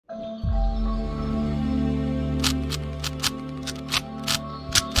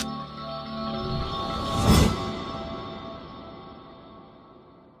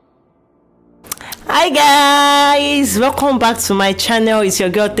Hi guys, welcome back to my channel. It's your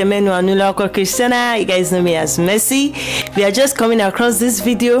girl Temenu Anula Christiana. You guys know me as Mercy. We are just coming across this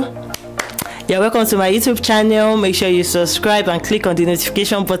video. You're welcome to my YouTube channel. Make sure you subscribe and click on the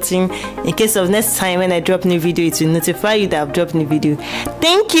notification button in case of next time when I drop new video, it will notify you that I've dropped new video.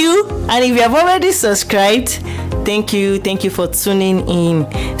 Thank you. And if you have already subscribed, thank you for tuning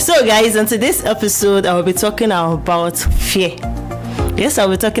in. So guys, on today's episode I will be talking about fear. Yes, I'll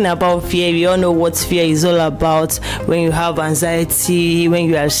be talking about fear. We all know what fear is all about. When you have anxiety, when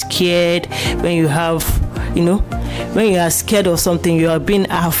you are scared, when you have, when you are scared of something, you are being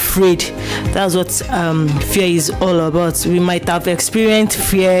afraid. That's what fear is all about. We might have experienced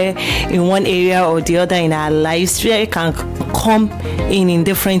fear in one area or the other in our lives. Fear can come in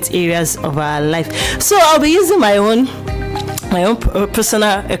different areas of our life. So I'll be using my own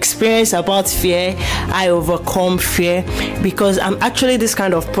personal experience about fear. I overcome fear because I'm actually this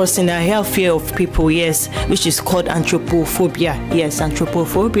kind of person. I have fear of people, yes, which is called anthropophobia. Yes,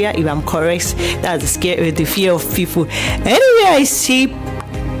 anthropophobia, if I'm correct. That's the fear of people. Anyway, I see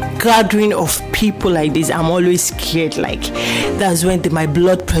gathering of people like this, I'm always scared. Like, that's when my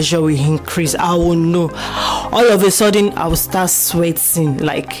blood pressure will increase. I will know. All of a sudden I will start sweating.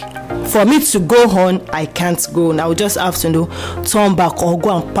 Like, for me to go on, I can't go on. I will just have to turn back or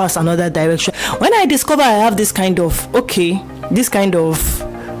go and pass another direction. When I discover I have this kind of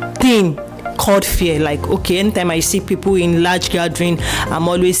thing called fear, like, okay, anytime I see people in large gathering, I'm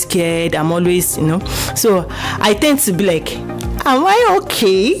always scared. I'm always, so I tend to be like, am I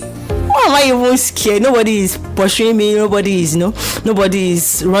okay? Why am I even scared? Nobody is pursuing me. Nobody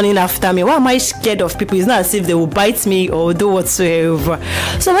is running after me. Why am I scared of people? It's not as if they will bite me or do whatsoever.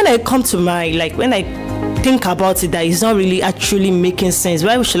 So when I come to when I think about it, that it's not really actually making sense.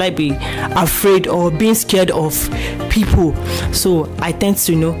 Why should I be afraid or being scared of people? So I tend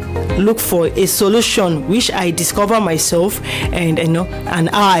to look for a solution which I discover myself, and and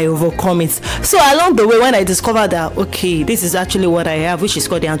I overcome it. So along the way, when I discover that, okay, this is actually what I have, which is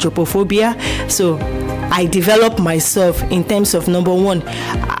called the anthropophobia, so I develop myself in terms of, number one,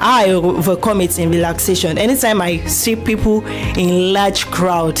 I overcome it in relaxation. Anytime I see people in large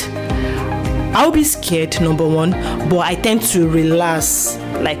crowd, I'll be scared, number one, but I tend to relax.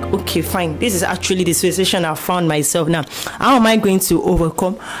 Like, okay, fine, this is actually the situation I found myself now. How am I going to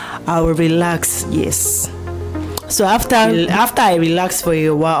overcome? I will relax. Yes. So after I relax for a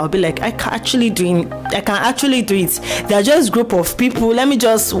while, I'll be like, I can actually do it. They're just group of people. Let me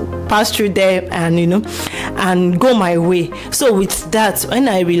just pass through there and and go my way. So with that, when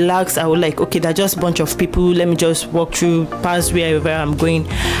I relax, I will like, okay, they're just a bunch of people. Let me just walk through, pass wherever I'm going,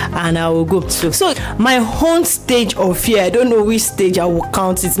 and I will go. So my own stage of fear, I don't know which stage I will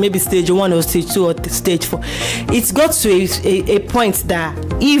count it. Maybe stage 1 or stage 2 or stage 4. It's got to a point that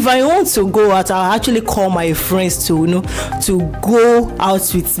if I want to go out, I'll actually call my friends to go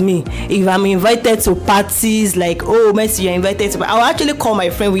out with me. If I'm invited to parties, like, oh, Mercy, you're invited to, I'll actually call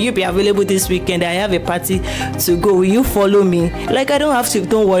my friend, will you be available this weekend? I have a party to go, will you follow me? Like, I don't have to,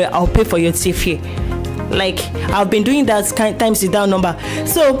 don't worry, I'll pay for your ticket. Like, I've been doing that times without number.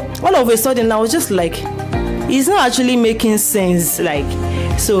 So all of a sudden I was just like, it's not actually making sense. Like,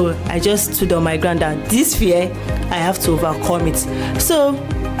 so I just stood on my ground that this fear, I have to overcome it. So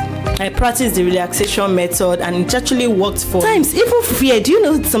I practiced the relaxation method, and it actually worked for times. Even fear, do you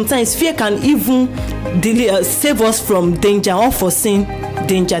know sometimes fear can even save us from danger, unforeseen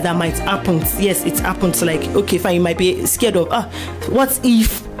danger that might happen. Yes, it happens. Like, okay, fine, you might be scared of what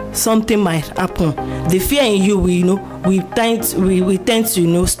if something might happen. The fear in you, we tend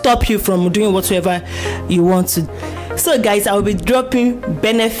to stop you from doing whatever you want to. So guys, I will be dropping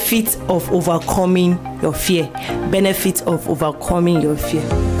benefits of overcoming your fear. Benefits of overcoming your fear.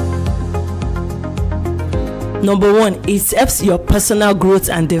 Number 1, it helps your personal growth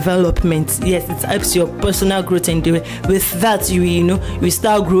and development. Yes, it helps your personal growth and development. With that, you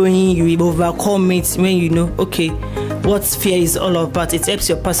start growing, you will overcome it when okay, what fear is all about. It helps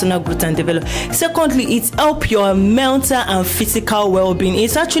your personal growth and development. Secondly, it helps your mental and physical well-being.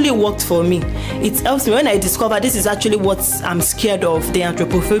 It's actually worked for me. It helps me when I discover this is actually what I'm scared of, the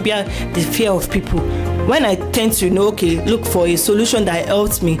anthropophobia, the fear of people. When I tend to look for a solution that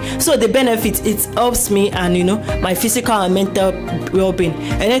helps me. So the benefit, it helps me and my physical and mental well-being.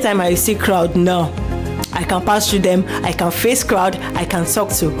 Anytime I see crowd now, I can pass through them, I can face crowd, I can talk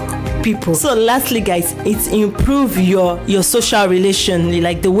to people. So lastly guys, it improves your social relation,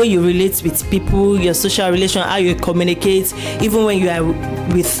 like the way you relate with people, your social relation, how you communicate, even when you are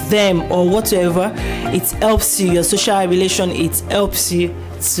with them or whatever. It helps you, your social relation, it helps you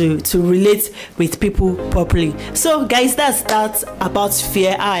to relate with people properly. So guys, that's about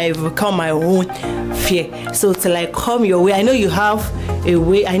fear. I've overcome my own fear. So to like come your way, I know you have a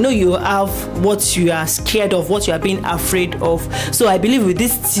way, I know you have what you are scared of, what you are being afraid of. So I believe with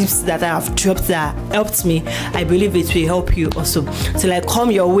these tips that I have dropped that helped me, I believe it will help you also to like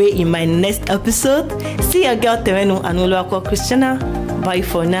come your way in my next episode. See your girl Terenu Anuluakwa Christiana. Bye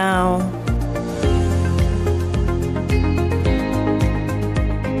for now.